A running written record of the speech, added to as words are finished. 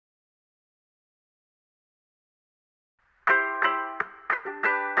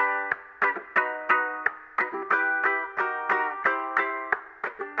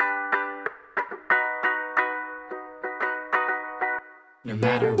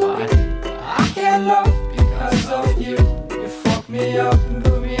matter what I do, I can't love because of you. You fuck me up and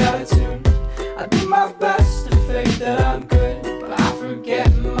put me out of tune. I do my best to fake that I'm good, but I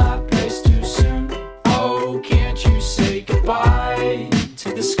forget my place too soon. Oh, can't you say goodbye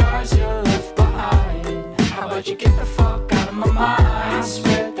to the scars you left behind? How about you get the fuck out of my mind? I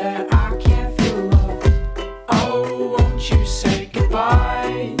swear that I can't feel love. Oh, won't you say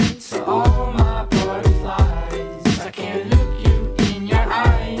goodbye to all my butterflies? I can't look you in your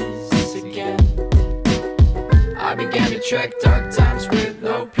eyes again. I began to trek dark times with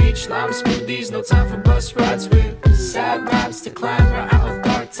no peach lime smoothies, no time for bus rides with sad rhymes to climb right out of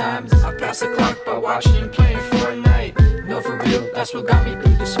dark times. I passed the clock by watching you playing Fortnite. No, for real, that's what got me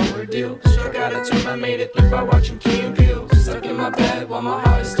through this whole ordeal. Struck out a tune, I made it through by watching Key and Peele. Stuck in my bed while my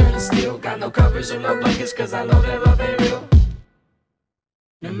heart is turning steel. Got no covers or no blankets, cause I know that love ain't real.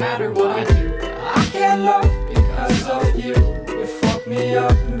 No matter what I do, I can't love because of you. You fuck me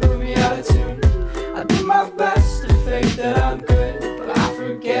up and put me out of tune. I do my best to fake that I'm good, but I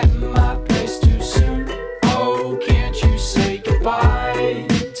forget my place too soon. Oh, can't you say goodbye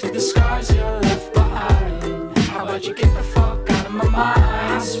to the scars you left behind? How about you get the fuck out of my mind?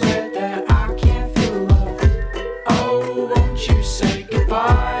 I swear that I can't feel love. Oh, won't you say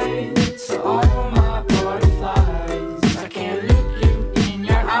goodbye to all my butterflies? I can't look you in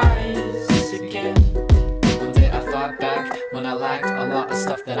your eyes again. One day I thought back when I lacked a lot of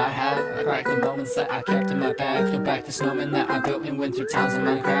stuff that I had. I cracked the moments that I kept in my bag. Feel back to snowmen that I built in winter towns in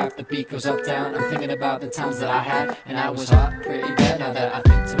Minecraft. The beat goes up down, I'm thinking about the times that I had, and I was hot, pretty bad. Now that I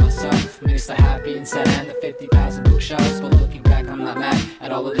think to myself, mixed the happy and sad and the 50,000 bookshelves. But looking back, I'm not mad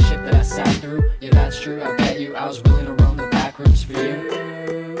at all of the shit that I sat through. Yeah, that's true, I bet you I was willing to roam the back rooms for you.